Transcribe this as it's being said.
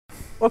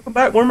Welcome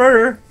back, we're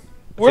Murder.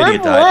 We're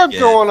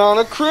going on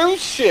a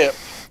cruise ship.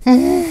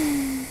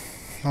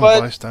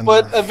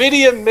 but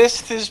Avidya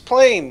missed his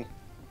plane.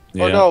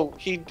 Yeah. Or no,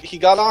 he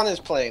got on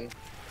his plane.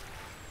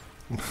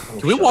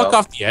 Can we walk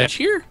off the edge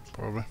here?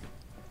 Probably.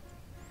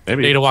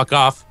 Maybe. Need to walk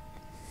off.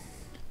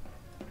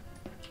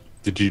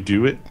 Did you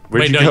do it?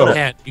 Where'd Wait, you no, go? you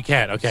can't. You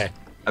can't. Okay.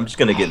 I'm just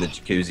gonna get in the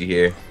jacuzzi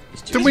here.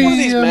 Is one of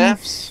these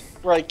maps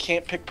where I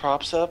can't pick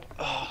props up?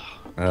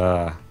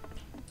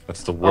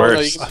 That's the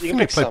worst. Oh, no, you can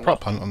pick played some.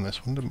 prop hunt on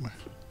this one, didn't we?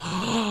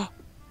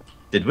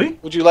 Did we?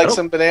 Would you like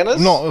some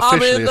bananas? Not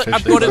officially.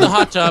 I'm going in the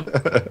hot tub.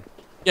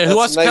 Yeah, who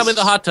wants to come in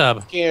the hot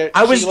tub?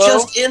 I was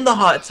just in the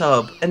hot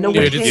tub, and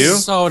nobody Dude,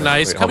 it's so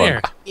nice. Wait, come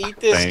here. Eat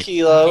this,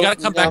 Kilo. You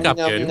gotta come back up,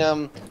 dude.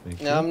 Num,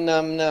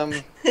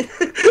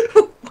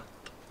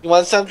 You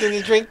want something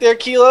to drink there,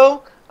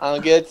 Kilo?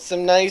 I'll get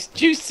some nice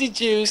juicy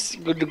juice.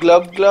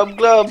 Glub, glub,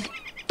 glub.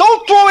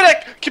 Don't throw it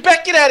at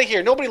Quebec. Get out of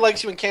here. Nobody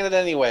likes you in Canada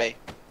anyway.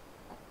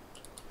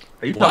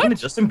 Are you talking to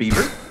Justin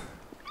Bieber?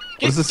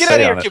 Get out of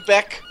here,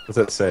 Quebec. What does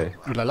that say?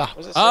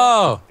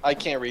 Oh. I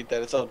can't read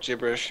that. It's all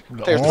gibberish.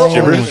 There's no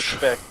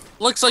gibberish.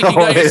 Looks like you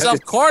got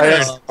yourself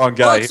cornered.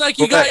 Looks like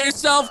you got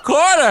yourself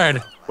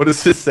cornered. What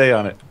does this say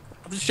on it?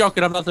 I'm just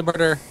joking. I'm not the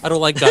murderer. I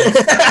don't like guns.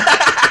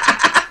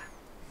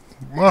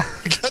 God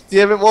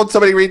damn it! Won't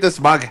somebody read this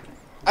mug?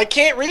 I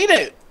can't read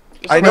it.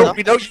 I know.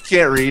 We know you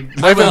can't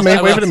read. Wave it at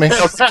me. Wave it at me.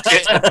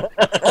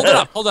 Hold it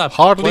up. Hold up.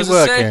 Hardly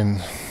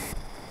working.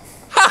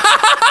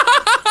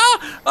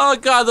 Oh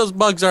god, those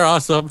mugs are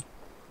awesome.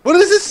 What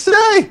does it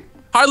say?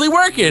 Hardly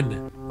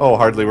working. Oh,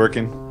 hardly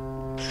working.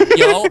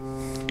 Yo,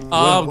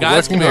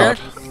 guys, come here.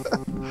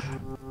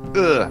 Ugh.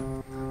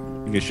 You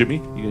gonna shoot me?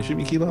 You gonna shoot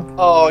me, Kilo?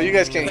 Oh, you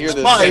guys can't hear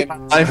this.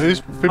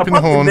 Who's pooping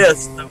the horn?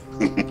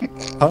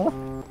 Huh?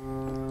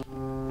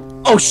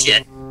 Oh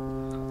shit.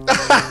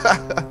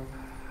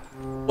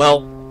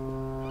 Well,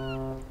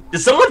 did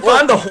someone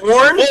find the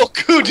horn? Oh,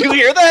 Guude, do you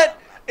hear that?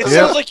 It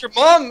sounds like your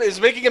mom is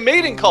making a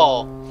mating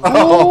call.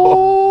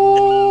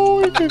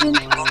 Oh, it didn't.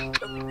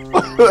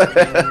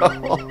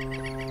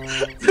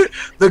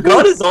 The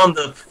gun is on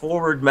the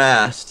forward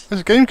mast.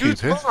 There's a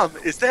GameCube here. Mom,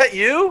 is that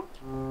you?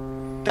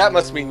 That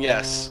must mean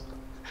yes.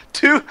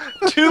 Two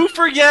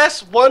for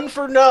yes, one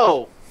for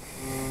no.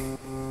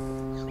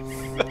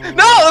 No,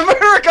 the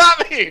murderer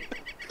got me.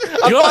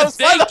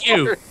 Thank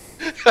you.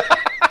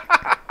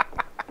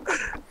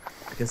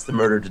 I guess the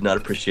murderer did not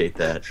appreciate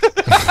that.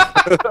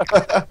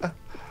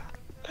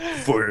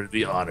 For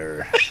the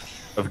honor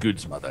of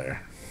Guude's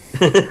mother.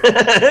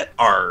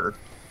 Arr.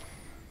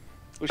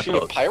 Was she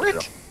a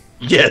pirate?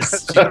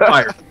 Yes, she's a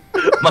pirate.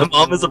 My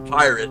mom is a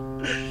pirate.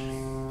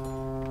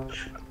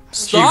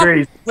 Stop. She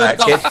agrees. I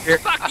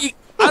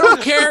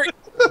don't care.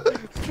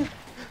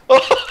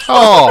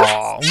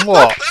 Oh,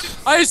 what?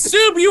 I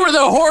assume you were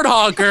the horn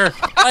honker.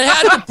 I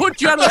had to put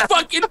you out of the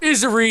fucking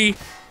misery.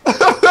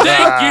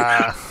 Thank you.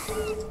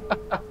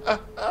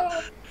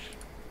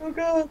 Oh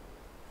god.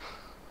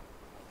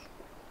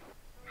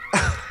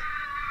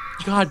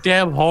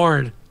 Goddamn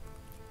horn.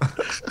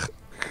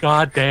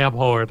 Goddamn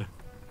horn.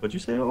 What'd you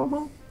say,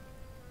 Mom?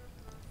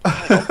 Do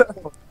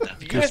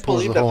you guys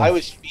believe that I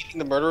was feeding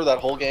the murderer that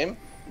whole game?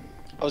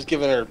 I was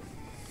giving her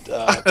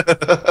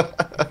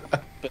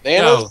bananas.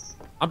 Yo,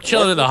 I'm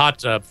chilling in the hot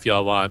tub if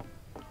y'all want.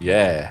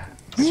 Yeah.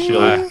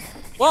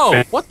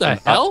 Whoa, what the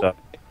hell?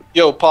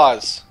 Yo,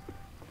 pause.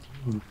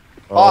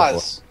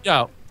 Pause.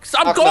 Yo,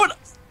 I'm going.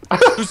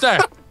 Who's there?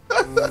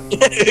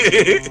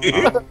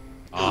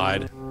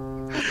 Odd.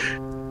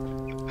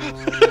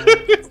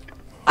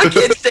 I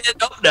can't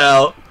stand up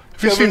now.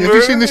 Have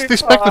you seen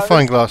this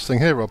magnifying glass thing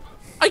here, Rob?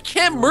 I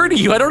can't murder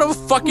you. I don't have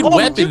a fucking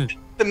weapon. Dude,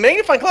 the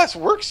magnifying glass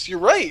works. You're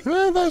right.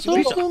 Yeah, that's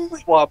awesome.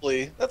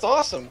 Wobbly. That's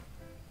awesome.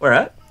 Where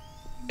at?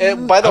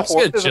 And by the I'm just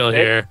gonna chill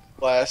here.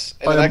 Glass,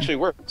 and it actually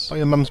works. Oh,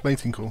 your mum's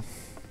mating call.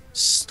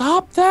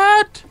 Stop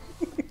that.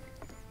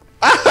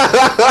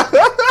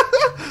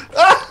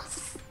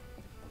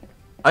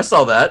 I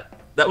saw that.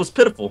 That was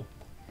pitiful.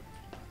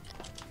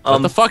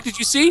 What the fuck did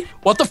you see?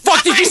 What the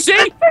fuck did you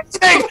see?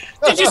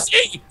 Did you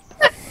see?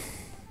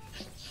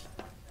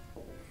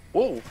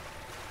 Whoa.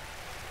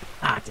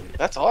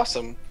 That's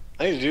awesome.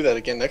 I need to do that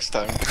again next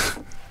time.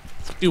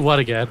 Do what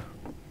again?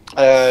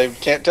 I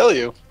can't tell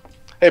you.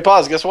 Hey,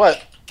 pause. Guess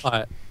what?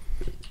 What?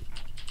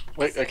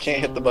 Wait, I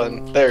can't hit the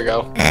button. There you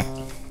go.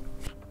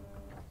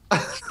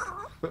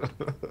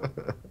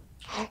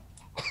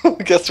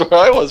 Guess where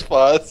I was,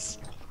 pause.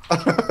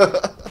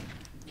 Fuck!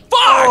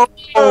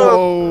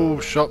 Oh,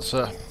 shot,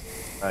 sir.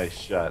 Nice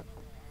shot.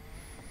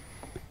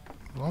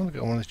 I want to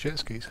get on one of his jet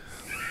skis.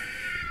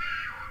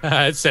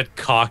 It said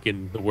cock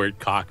in the word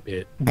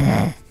cockpit.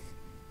 Welcome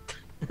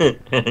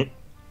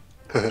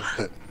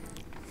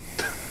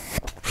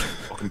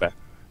back.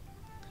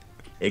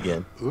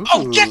 Again. Ooh.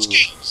 Oh, jet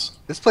skis!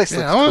 This place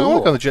looks I want to cool.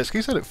 go on the jet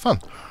skis. They look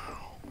fun.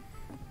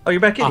 Oh, you're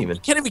back in even.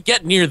 You can't even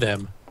get near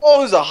them.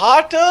 Oh, there's a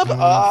hot tub?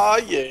 Ah,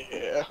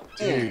 yeah.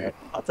 Dude,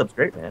 hot tub's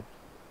great, man.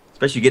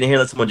 Especially getting here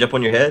and let someone jump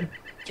on your head.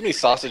 Too many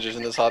sausages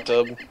in this hot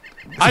tub.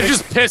 I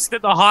just pissed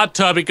in the hot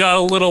tub. It got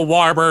a little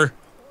warmer.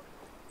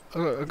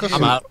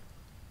 I'm out.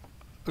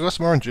 I got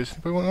some oranges.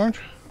 Anybody want an orange?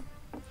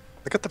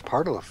 Look at the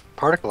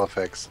particle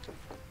effects.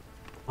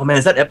 Oh man,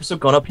 is that episode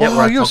gone up yet? Oh,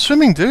 where I you're talk-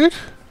 swimming, dude.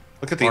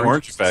 Look at the Orange.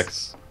 orange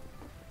effects.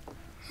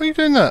 Why are you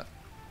doing that?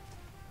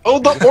 Oh,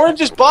 the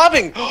orange is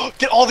bobbing!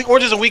 Get all the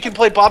oranges and we can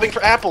play bobbing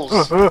for apples!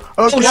 Get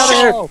out of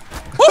here!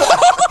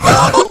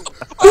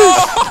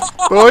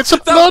 Oh, it's a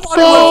That one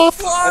was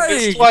bloodbath! I missed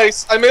flying!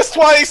 twice! I missed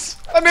twice!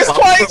 I missed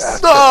twice!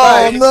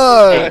 Oh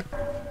no!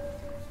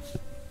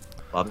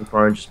 Bobbing for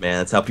oranges, man.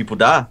 That's how people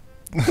die.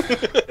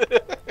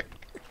 The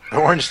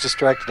orange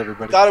distracted I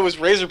everybody. thought it was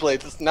razor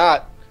blades. It's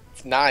not.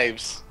 It's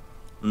knives.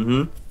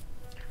 Mm-hmm.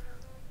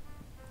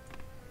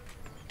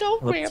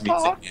 Don't, Love this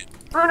Grandpa. music.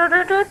 If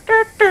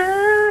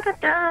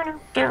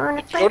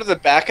you go to the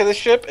back of the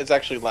ship, it's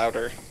actually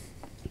louder.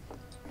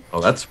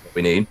 Oh, that's what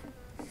we need.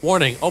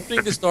 Warning,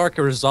 opening this door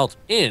can result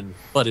in,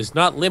 but is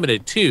not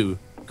limited to,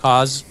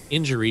 cause,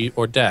 injury,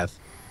 or death.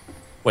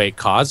 Wait,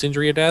 cause,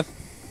 injury, or death?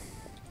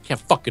 Can't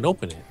fucking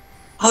open it.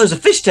 Oh, there's a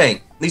fish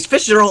tank. These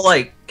fish are all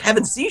like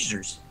having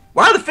seizures.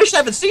 Why are the fish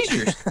having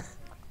seizures?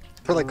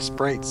 They're like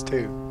sprites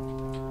too.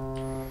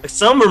 Like,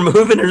 some are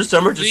moving and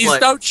some are just Please like.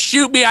 don't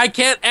shoot me, I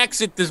can't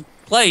exit this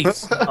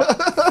place.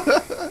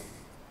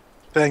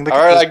 Dang, look Alright,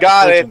 at I those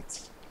got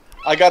pigeons. it.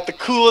 I got the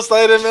coolest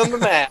item on the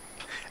map.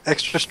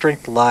 Extra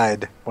strength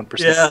lied. 1%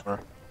 Yeah.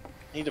 more.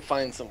 Need to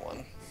find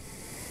someone.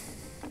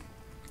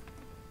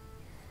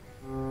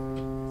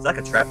 It's like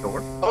a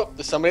trapdoor. Oh,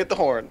 there's somebody at the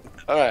horn.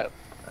 Alright.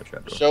 A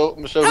trapdoor.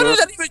 Show How did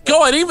that even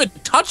go? I didn't even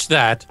touch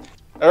that.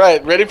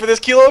 Alright, ready for this,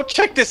 Kilo?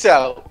 Check this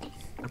out.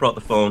 I brought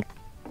the phone.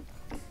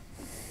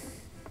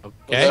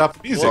 Okay. Stop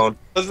the music. Phone.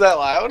 Was that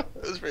loud?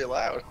 It was pretty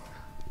loud.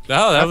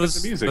 No, that Stop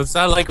was the music. that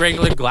sounded like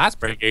regular glass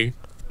breaking.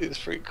 It was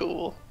pretty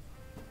cool.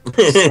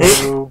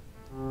 So,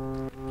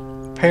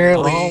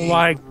 apparently, Oh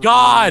my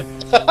god!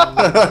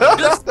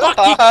 This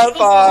fucking High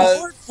five.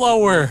 horn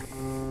blower.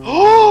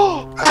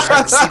 Oh! I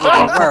tried to see the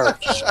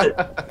merch.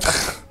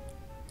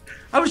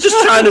 I was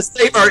just trying to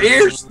save our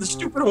ears from the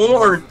stupid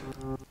horn.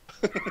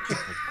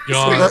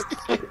 God.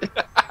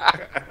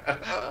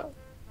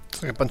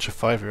 It's like a bunch of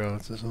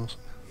 5-year-olds. It's awesome.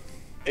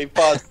 Hey,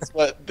 pause.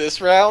 What,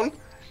 this round?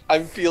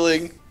 I'm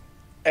feeling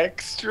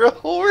extra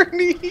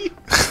horny.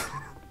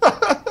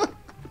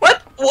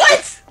 What?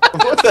 What?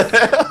 What the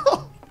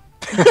hell?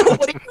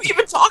 What are you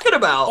even talking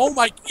about? Oh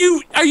my,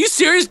 are you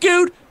serious,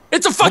 dude?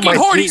 It's a fucking my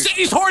horn. He dude. said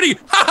he's horny. Ha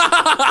ha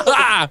ha ha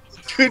ha!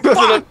 Dude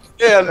doesn't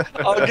understand.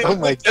 I'll get Oh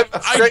my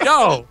I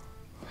know.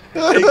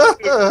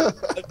 I'm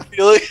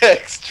feeling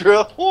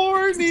extra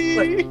horny.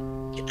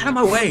 Get out of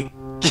my way.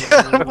 Get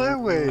out of my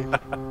way.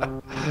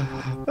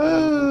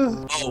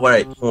 Oh,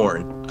 right,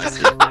 horn. I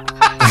see.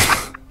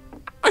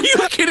 Are you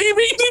kidding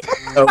me?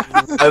 Oh,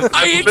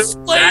 I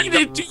explained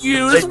it to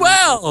you as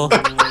well. He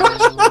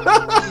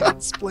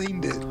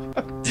explained it.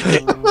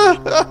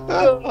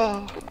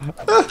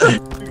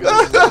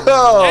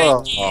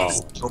 Thank you.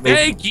 Don't make me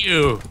Thank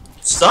you.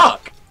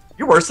 suck.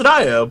 You're worse than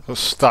I am. I was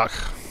stuck.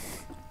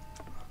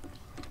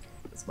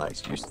 That's my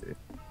excuse, dude.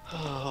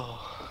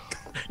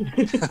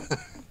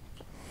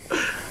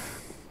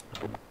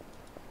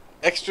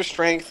 Extra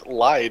strength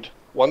lied.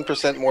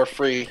 1% more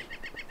free.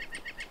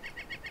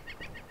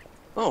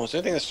 Oh, is there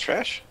anything that's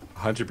trash?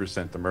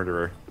 100% the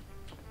murderer.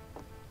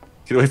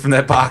 Get away from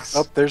that box.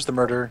 Oh, there's the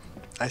murderer.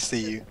 I see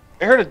you.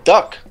 I heard a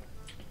duck.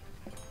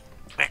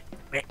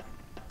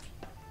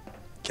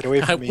 Get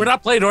away from me. We're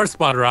not playing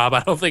Northspawn, Rob. I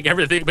don't think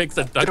everything makes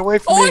a duck. Get away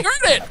from Oh, me. I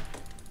heard it.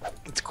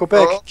 It's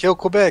Quebec. Oh. Kill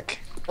Quebec.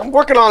 I'm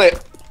working on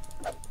it.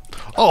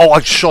 Oh,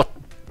 I shot.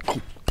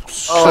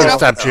 So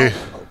stabbed you.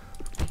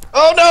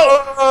 Oh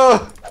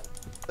no!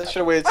 I should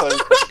have waited till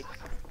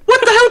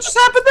What the hell just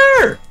happened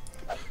there?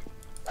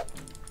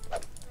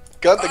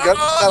 gun. The gun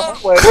Oh.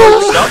 that way.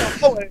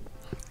 Stop. Away.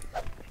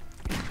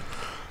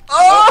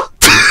 Oh!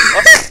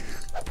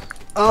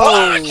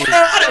 Oh,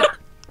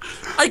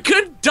 I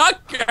couldn't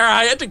duck.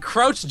 I had to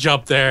crouch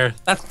jump there.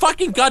 That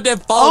fucking goddamn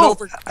falling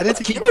over. I didn't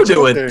think What you you could jump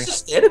up doing? there. You're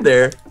just standing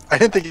there. I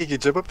didn't think you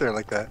could jump up there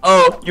like that.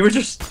 Oh, you were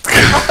just.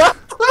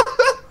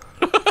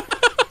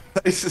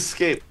 Nice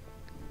escape.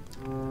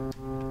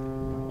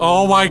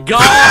 Oh my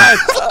god!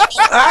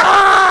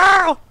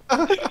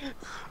 I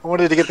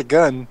wanted to get the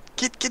gun.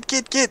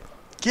 Get.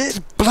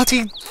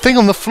 Bloody thing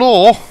on the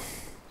floor.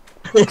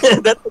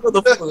 That's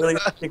the floor really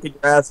kicking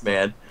your ass,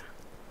 man.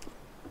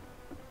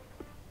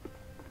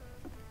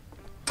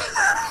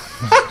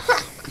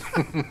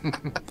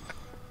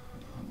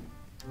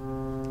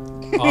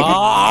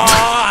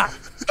 Ah!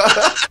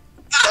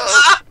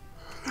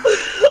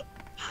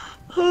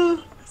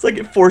 It's like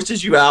it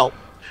forces you out.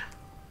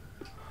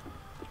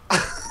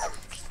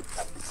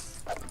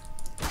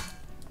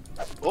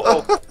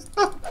 Uh-oh.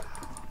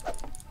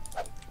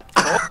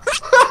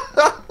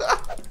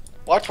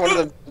 Watch one of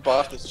them jump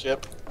off this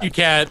ship. You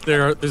can't.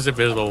 There's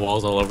invisible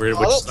walls all over it,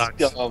 which Oh, sucks.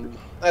 that's dumb.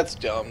 That's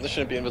dumb. There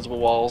shouldn't be invisible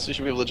walls. You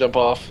should be able to jump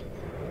off.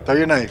 Throw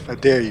your knife. I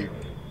dare you.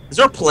 Is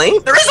there a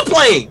plane? There is a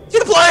plane! See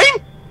the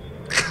plane?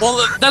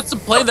 Well, that's the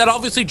plane that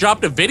obviously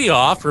dropped a video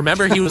off.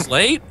 Remember, he was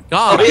late.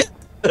 God, Oh, yeah.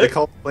 They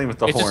call the plane with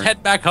the it's just horn.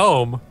 head back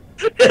home.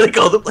 They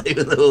call the plane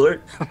with the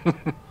horn.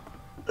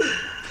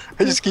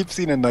 just keep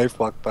seeing a knife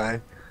walk by.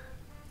 I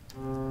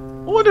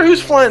wonder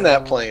who's flying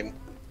that plane.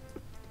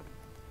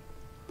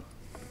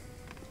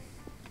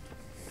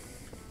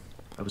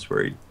 I was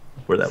worried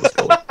where that was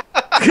going.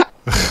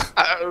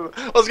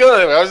 Let's go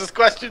anyway. I was just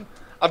question.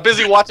 I'm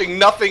busy watching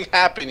nothing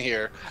happen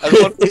here. As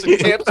one person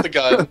camps the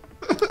gun,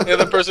 the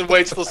other person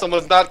waits till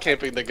someone's not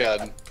camping the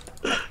gun.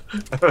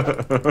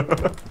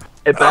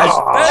 Hey, Bash.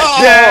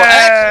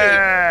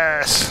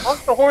 Yes!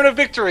 Honk the horn of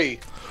victory.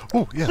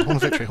 Oh, yeah, horn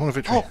of victory, horn of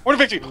victory. Oh, horn of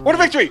victory! Horn of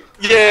victory!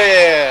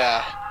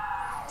 Yeah!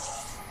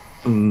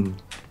 Mm.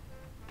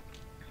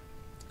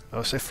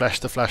 I'll say flash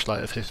the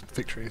flashlight of his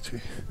victory too.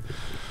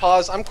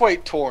 Pause. I'm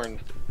quite torn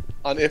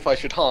on if I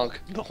should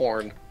honk the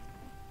horn.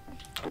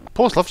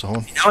 Paws loves the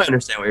horn. Now I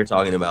understand what you're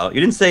talking about.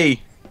 You didn't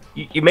say...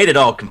 You made it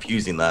all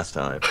confusing last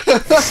time.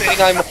 Saying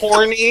I'm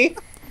horny?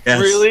 Yes.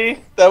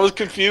 Really? That was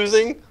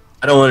confusing?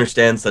 I don't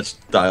understand such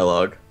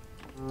dialogue.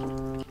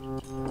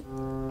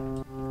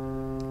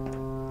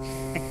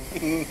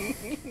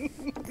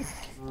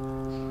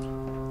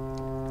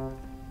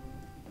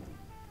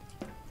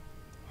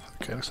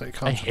 Okay, looks like you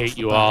can't. I hate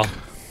you all.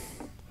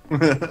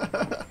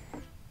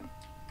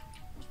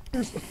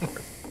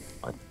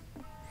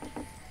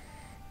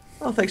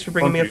 Oh, thanks for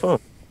bringing me a phone.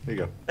 There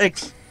you go.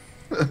 Thanks.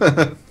 It's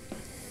the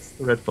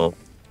red phone.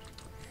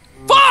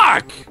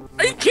 Fuck!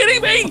 Are you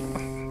kidding me?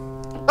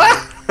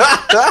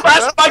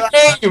 That's my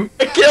game!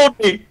 It killed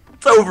me!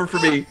 It's over for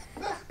me.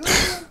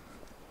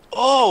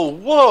 Oh,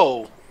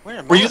 whoa! Where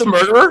am Were you the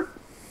murderer?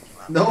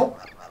 No.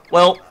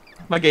 Well,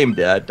 my game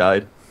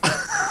died.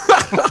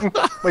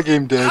 My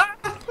game dead.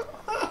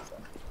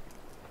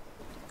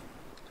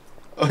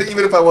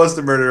 Even if I was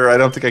the murderer, I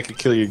don't think I could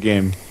kill your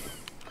game.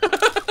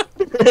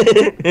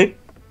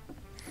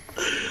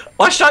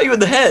 Well, I shot you in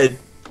the head.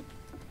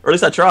 Or at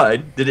least I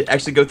tried. Did it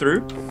actually go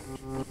through?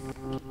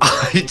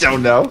 I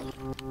don't know.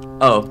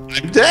 Oh.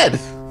 I'm dead.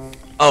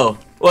 Oh.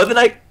 Well, then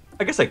I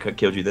guess I could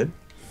killed you then.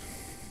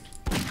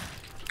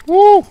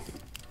 Woo!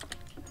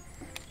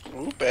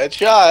 Ooh, bad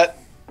shot.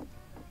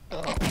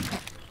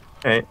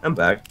 Alright, I'm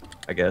back,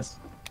 I guess.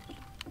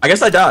 I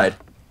guess I died.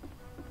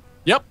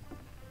 Yep.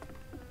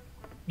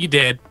 You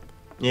did.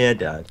 Yeah, I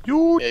died.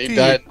 You Yeah, you did.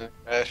 died and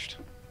crashed.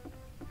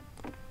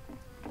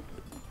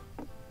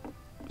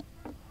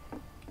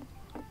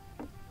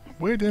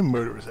 Where the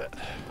murderers at?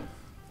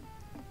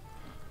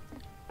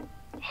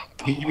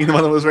 You mean the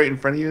one that was right in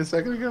front of you a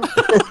second ago?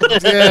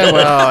 Yeah,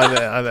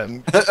 well, I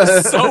didn't.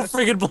 So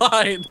freaking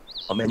blind.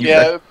 Oh man, you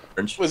Yeah, wrecked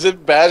orange. was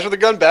it Badge with a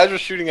gun? Badge was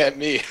shooting at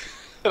me.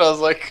 And I was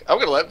like, I'm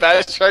gonna let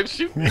Badge try and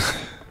shoot me.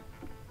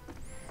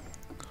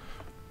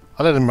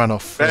 I let him run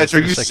off. Badge, are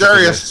you for a second.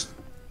 serious?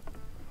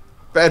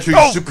 Badge, are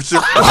you super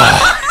serious?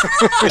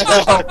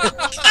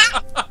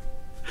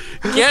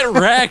 Get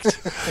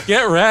wrecked.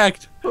 Get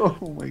wrecked. Oh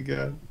my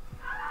god.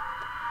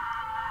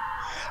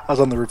 I was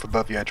on the roof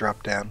above you. I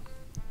dropped down.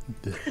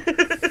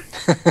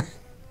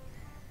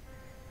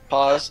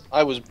 Pause.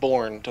 I was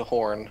born to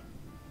horn.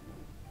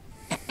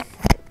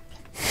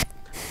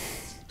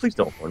 Please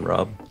don't horn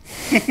Rob.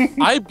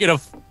 I'm gonna.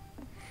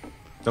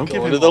 Don't give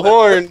Go him to the all that.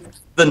 horn.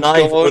 The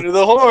knife Go would to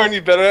the horn.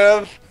 You better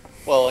have.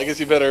 Well, I guess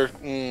you better.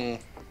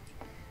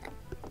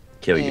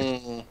 kill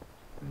you.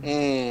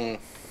 Here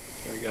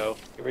we go.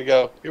 Here we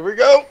go. Here we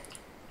go.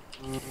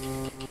 He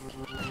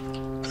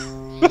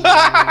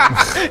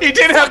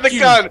did have the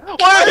gun.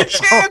 What are the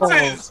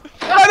chances?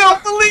 I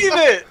don't believe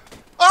it.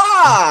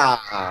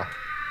 Ah!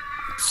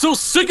 So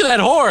sick of that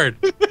horn.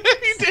 He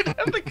did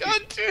have the gun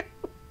too.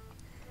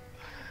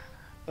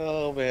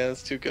 Oh man,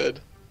 it's too good.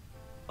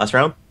 Last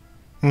round?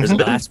 There's a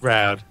bit. Last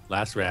round.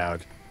 Last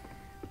round.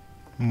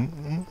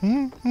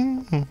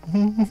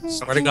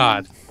 Swear to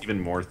God. Even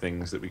more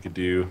things that we could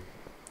do.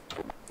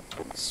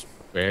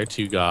 Swear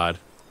to God.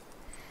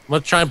 I'm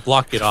gonna try and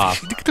block it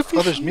off. Look at the fishies.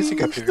 Oh, there's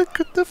music up here. Look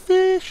at the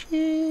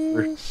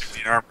fishies. The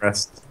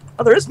armrest.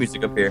 Oh, there is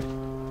music up here.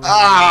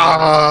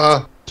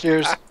 Ah!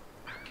 Cheers.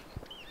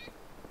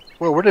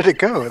 Well, where did it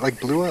go? It like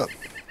blew up.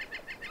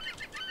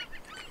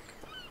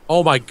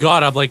 Oh my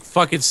God, I'm like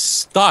fucking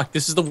stuck.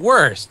 This is the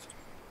worst.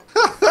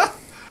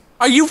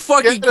 Are you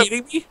fucking Get him.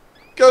 kidding me?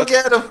 Go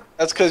get him!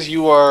 That's because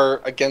you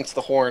are against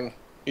the horn.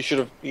 You should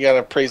have. You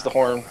gotta praise the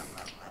horn.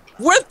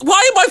 Why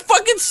am I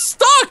fucking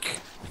stuck?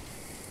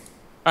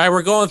 All right,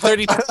 we're going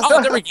 32.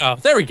 Oh, there we go.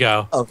 There we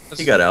go. Oh,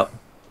 he got out. I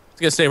was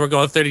gonna say we're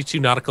going 32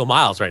 nautical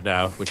miles right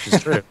now, which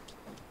is true.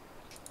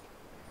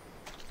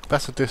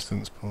 That's a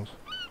distance, Paul.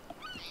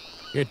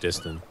 You're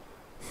distant.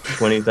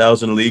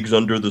 20,000 leagues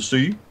under the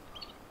sea.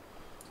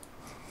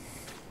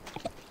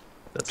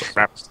 That's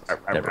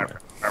never mind.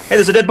 Hey,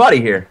 there's a dead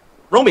body here.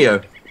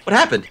 Romeo, what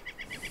happened?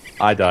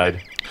 I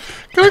died.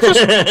 Can I just,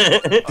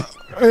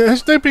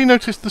 has nobody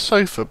noticed the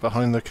sofa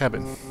behind the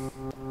cabin?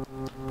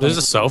 There's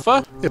a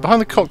sofa? Yeah,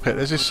 behind the cockpit,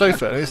 there's this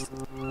sofa.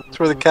 And That's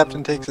where the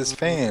captain takes his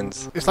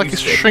fans. it's like You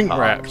it's said shrink Tom.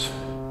 wrapped.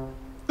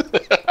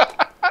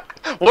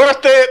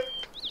 Worth it.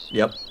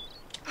 Yep.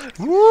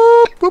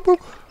 Whoop, whoop,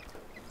 whoop.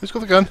 Who's got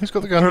the gun? Who's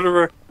got the gun?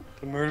 Murderer.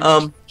 The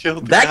murderer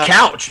killed the That guy.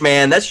 couch,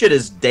 man, that shit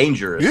is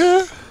dangerous.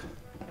 Yeah.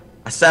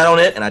 I sat on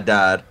it and I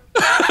died.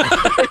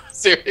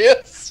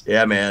 Serious?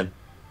 Yeah, man.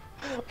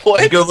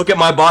 What? You go look at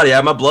my body.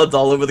 My blood's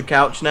all over the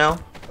couch now.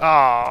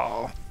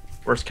 Oh,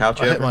 Worst couch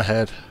I hit ever. my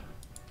head.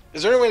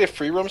 Is there any way to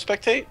free roam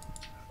spectate?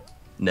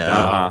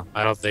 No.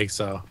 I don't think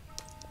so.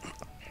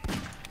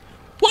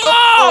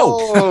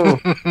 Whoa!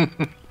 Oh!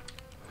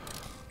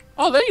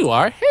 Oh, there you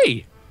are.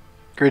 Hey.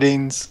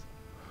 Greetings.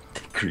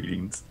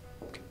 Greetings.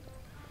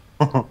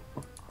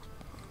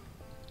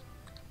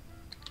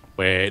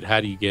 Wait, how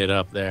do you get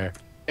up there?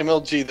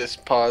 MLG this,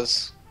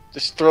 pause.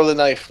 Just throw the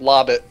knife,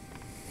 lob it.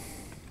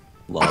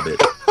 Lob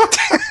it.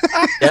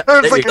 Yeah,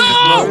 I was there like, you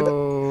go.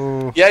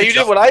 Oh. Yeah, you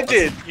did what I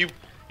did. You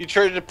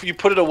tried to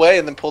put it away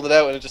and then pulled it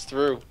out and it just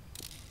threw.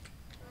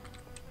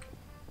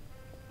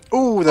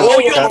 Ooh, that Oh,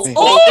 you got almost- me.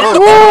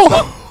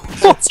 oh!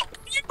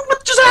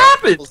 What just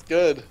happened? Feels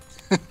good.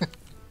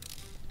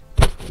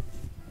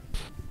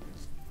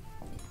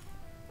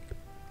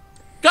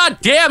 God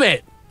damn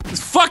it!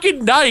 This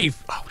fucking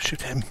knife! Oh,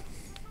 shoot him.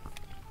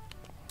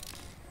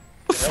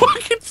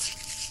 Fucking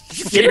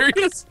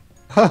serious?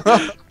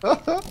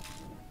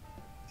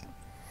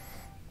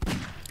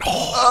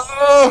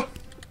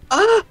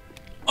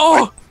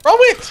 Oh! Throw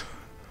it!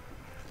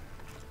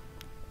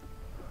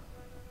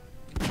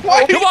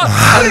 Why? Come on!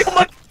 Oh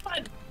my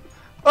god!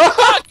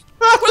 Fuck!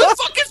 Where the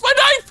fuck is my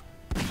knife?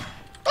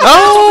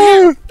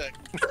 Oh!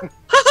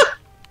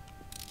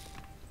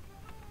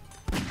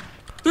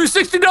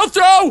 360 no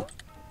throw!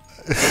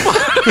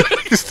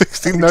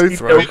 16 no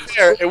throw.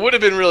 It would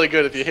have been really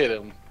good if you hit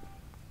him.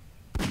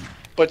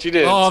 But you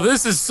didn't. Oh,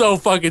 this is so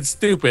fucking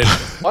stupid.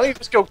 Why don't you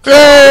just go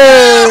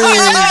Hey!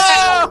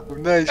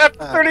 Nice.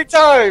 after 30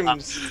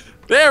 times?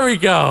 There we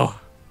go.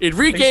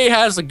 Enrique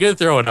has a good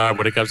throwing arm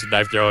when it comes to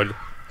knife throwing.